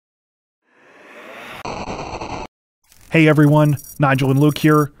Hey everyone, Nigel and Luke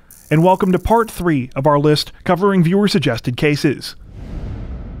here, and welcome to part 3 of our list covering viewer-suggested cases.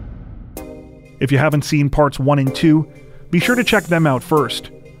 If you haven't seen parts 1 and 2, be sure to check them out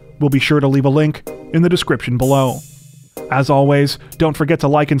first. We'll be sure to leave a link in the description below. As always, don't forget to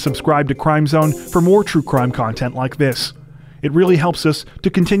like and subscribe to Crime Zone for more true crime content like this. It really helps us to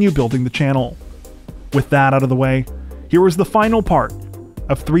continue building the channel. With that out of the way, here is the final part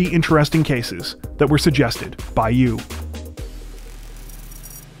of 3 interesting cases that were suggested by you.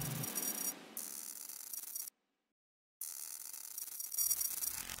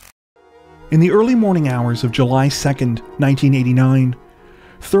 In the early morning hours of July 2nd, 1989,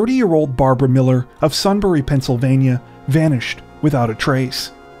 30-year-old Barbara Miller of Sunbury, Pennsylvania, vanished without a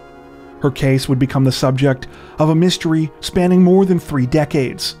trace. Her case would become the subject of a mystery spanning more than 3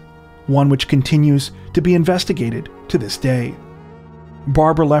 decades, one which continues to be investigated to this day.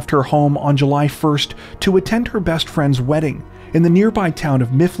 Barbara left her home on July 1st to attend her best friend's wedding in the nearby town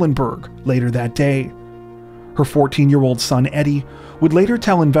of Mifflinburg later that day. Her 14-year-old son Eddie would later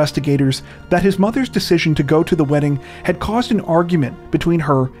tell investigators that his mother's decision to go to the wedding had caused an argument between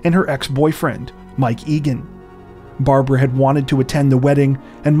her and her ex-boyfriend, Mike Egan. Barbara had wanted to attend the wedding,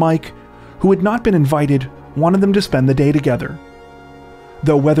 and Mike, who had not been invited, wanted them to spend the day together.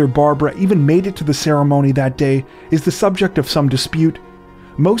 Though whether Barbara even made it to the ceremony that day is the subject of some dispute,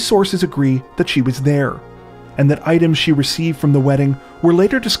 most sources agree that she was there, and that items she received from the wedding were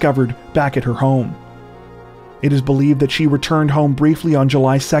later discovered back at her home. It is believed that she returned home briefly on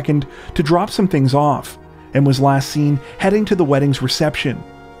July 2nd to drop some things off, and was last seen heading to the wedding's reception.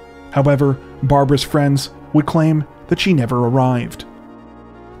 However, Barbara's friends would claim that she never arrived.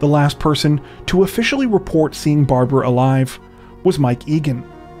 The last person to officially report seeing Barbara alive was Mike Egan.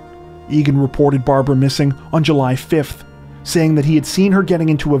 Egan reported Barbara missing on July 5th, saying that he had seen her getting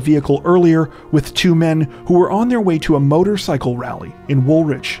into a vehicle earlier with 2 men who were on their way to a motorcycle rally in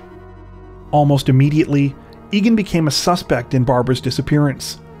Woolwich. Almost immediately, Egan became a suspect in Barbara's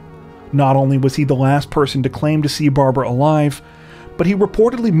disappearance. Not only was he the last person to claim to see Barbara alive, but he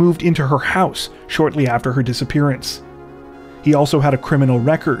reportedly moved into her house shortly after her disappearance. He also had a criminal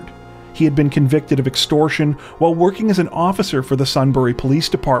record. He had been convicted of extortion while working as an officer for the Sunbury Police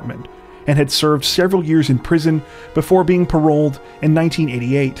Department, and had served several years in prison before being paroled in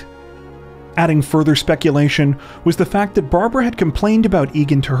 1988. Adding further speculation was the fact that Barbara had complained about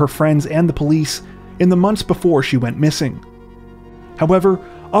Egan to her friends and the police in the months before she went missing. However,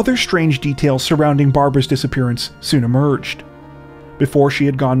 other strange details surrounding Barbara's disappearance soon emerged. Before she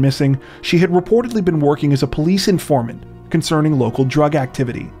had gone missing, she had reportedly been working as a police informant concerning local drug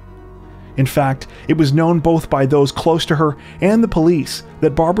activity. In fact, it was known both by those close to her and the police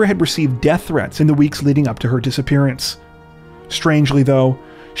that Barbara had received death threats in the weeks leading up to her disappearance. Strangely though,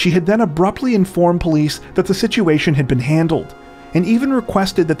 she had then abruptly informed police that the situation had been handled, and even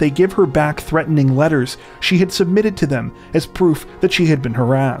requested that they give her back threatening letters she had submitted to them as proof that she had been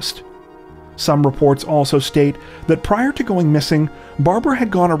harassed. Some reports also state that prior to going missing, Barbara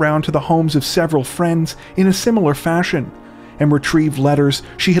had gone around to the homes of several friends in a similar fashion, and retrieved letters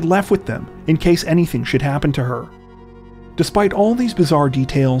she had left with them in case anything should happen to her. Despite all these bizarre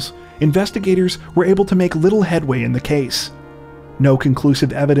details, investigators were able to make little headway in the case. No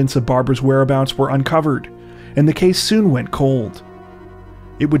conclusive evidence of Barbara's whereabouts were uncovered, and the case soon went cold.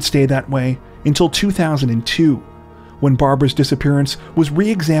 It would stay that way until 2002, when Barbara's disappearance was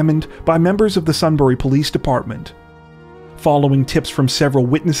re-examined by members of the Sunbury Police Department. Following tips from several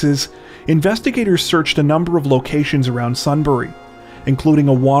witnesses, investigators searched a number of locations around Sunbury, including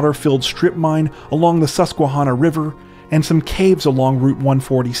a water-filled strip mine along the Susquehanna River and some caves along Route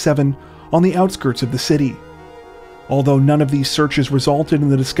 147 on the outskirts of the city. Although none of these searches resulted in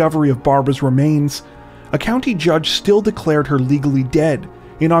the discovery of Barbara's remains, a county judge still declared her legally dead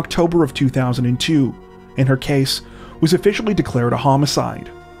in October of 2002, and her case was officially declared a homicide.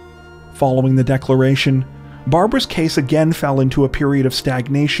 Following the declaration, Barbara's case again fell into a period of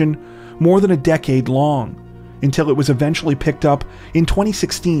stagnation more than a decade long, until it was eventually picked up in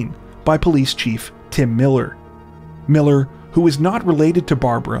 2016 by Police Chief Tim Miller. Miller, who is not related to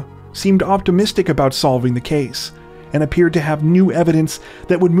Barbara, seemed optimistic about solving the case, and appeared to have new evidence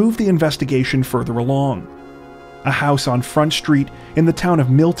that would move the investigation further along. A house on Front Street in the town of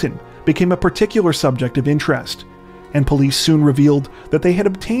Milton became a particular subject of interest, and police soon revealed that they had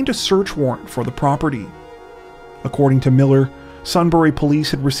obtained a search warrant for the property. According to Miller, Sunbury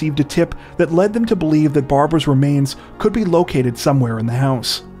police had received a tip that led them to believe that Barbara's remains could be located somewhere in the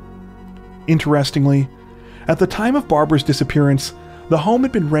house. Interestingly, at the time of Barbara's disappearance, the home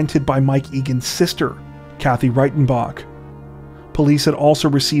had been rented by Mike Egan's sister, Kathy Reitenbach. Police had also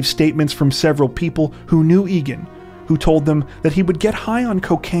received statements from several people who knew Egan, who told them that he would get high on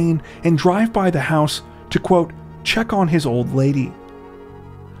cocaine and drive by the house to, quote, check on his old lady.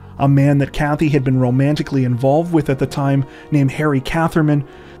 A man that Kathy had been romantically involved with at the time, named Harry Catherman,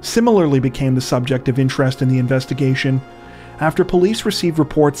 similarly became the subject of interest in the investigation after police received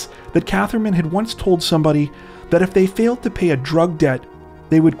reports that Catherman had once told somebody that if they failed to pay a drug debt,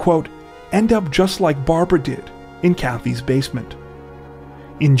 they would, quote, end up just like Barbara did in Kathy's basement.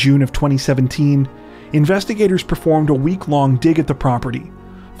 In June of 2017, investigators performed a week-long dig at the property,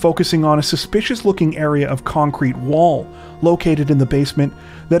 focusing on a suspicious-looking area of concrete wall located in the basement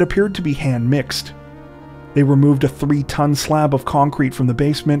that appeared to be hand-mixed. They removed a 3-ton slab of concrete from the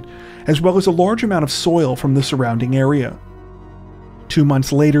basement, as well as a large amount of soil from the surrounding area. 2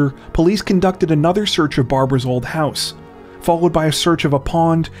 months later, police conducted another search of Barbara's old house, followed by a search of a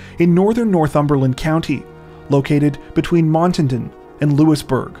pond in northern Northumberland County, located between Montendon and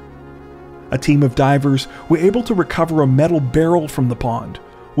Louisbourg. A team of divers were able to recover a metal barrel from the pond,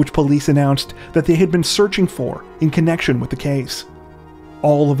 which police announced that they had been searching for in connection with the case.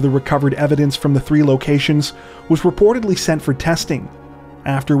 All of the recovered evidence from the 3 locations was reportedly sent for testing,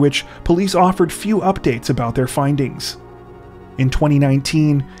 after which police offered few updates about their findings. In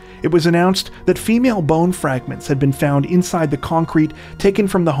 2019, it was announced that female bone fragments had been found inside the concrete taken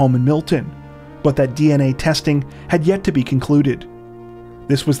from the home in Milton, but that DNA testing had yet to be concluded.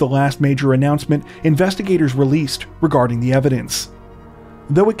 This was the last major announcement investigators released regarding the evidence.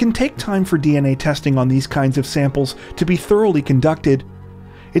 Though it can take time for DNA testing on these kinds of samples to be thoroughly conducted,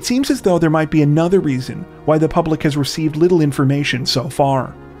 it seems as though there might be another reason why the public has received little information so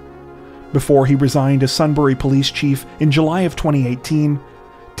far. Before he resigned as Sunbury police chief in July of 2018,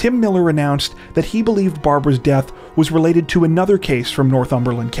 Tim Miller announced that he believed Barbara's death was related to another case from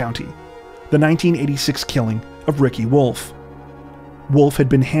Northumberland County, the 1986 killing of Ricky Wolf. Wolf had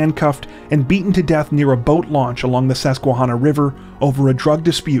been handcuffed and beaten to death near a boat launch along the Susquehanna River over a drug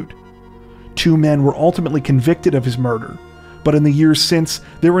dispute. 2 men were ultimately convicted of his murder, but in the years since,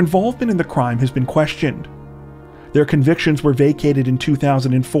 their involvement in the crime has been questioned. Their convictions were vacated in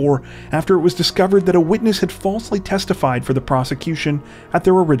 2004 after it was discovered that a witness had falsely testified for the prosecution at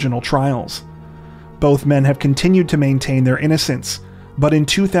their original trials. Both men have continued to maintain their innocence, but in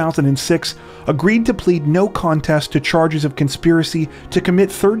 2006 agreed to plead no contest to charges of conspiracy to commit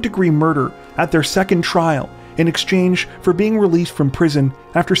third-degree murder at their second trial in exchange for being released from prison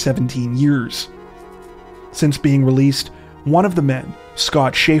after 17 years. Since being released, one of the men,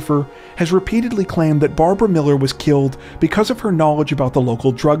 Scott Schaefer, has repeatedly claimed that Barbara Miller was killed because of her knowledge about the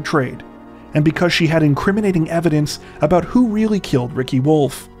local drug trade, and because she had incriminating evidence about who really killed Ricky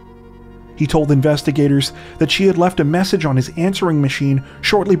Wolf. He told investigators that she had left a message on his answering machine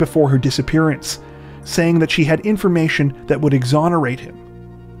shortly before her disappearance, saying that she had information that would exonerate him.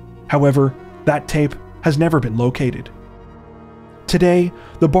 However, that tape has never been located. Today,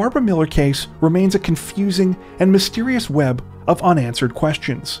 the Barbara Miller case remains a confusing and mysterious web of unanswered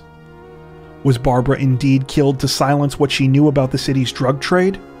questions. Was Barbara indeed killed to silence what she knew about the city's drug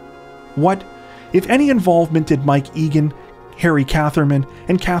trade? What, if any, involvement did Mike Egan, Harry Catherman,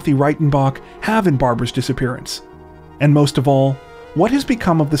 and Kathy Reitenbach have in Barbara's disappearance? And most of all, what has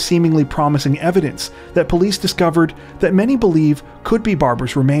become of the seemingly promising evidence that police discovered that many believe could be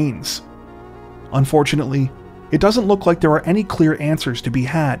Barbara's remains? Unfortunately, it doesn't look like there are any clear answers to be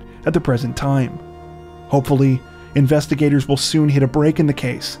had at the present time. Hopefully, investigators will soon hit a break in the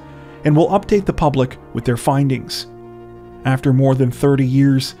case and will update the public with their findings. After more than 30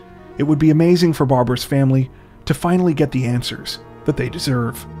 years, it would be amazing for Barbara's family to finally get the answers that they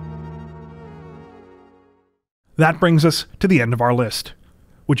deserve. That brings us to the end of our list.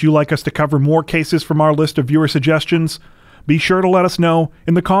 Would you like us to cover more cases from our list of viewer suggestions? Be sure to let us know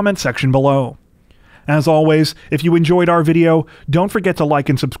in the comment section below. As always, if you enjoyed our video, don't forget to like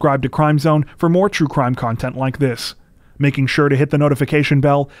and subscribe to Crime Zone for more true crime content like this, making sure to hit the notification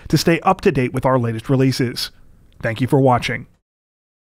bell to stay up to date with our latest releases. Thank you for watching.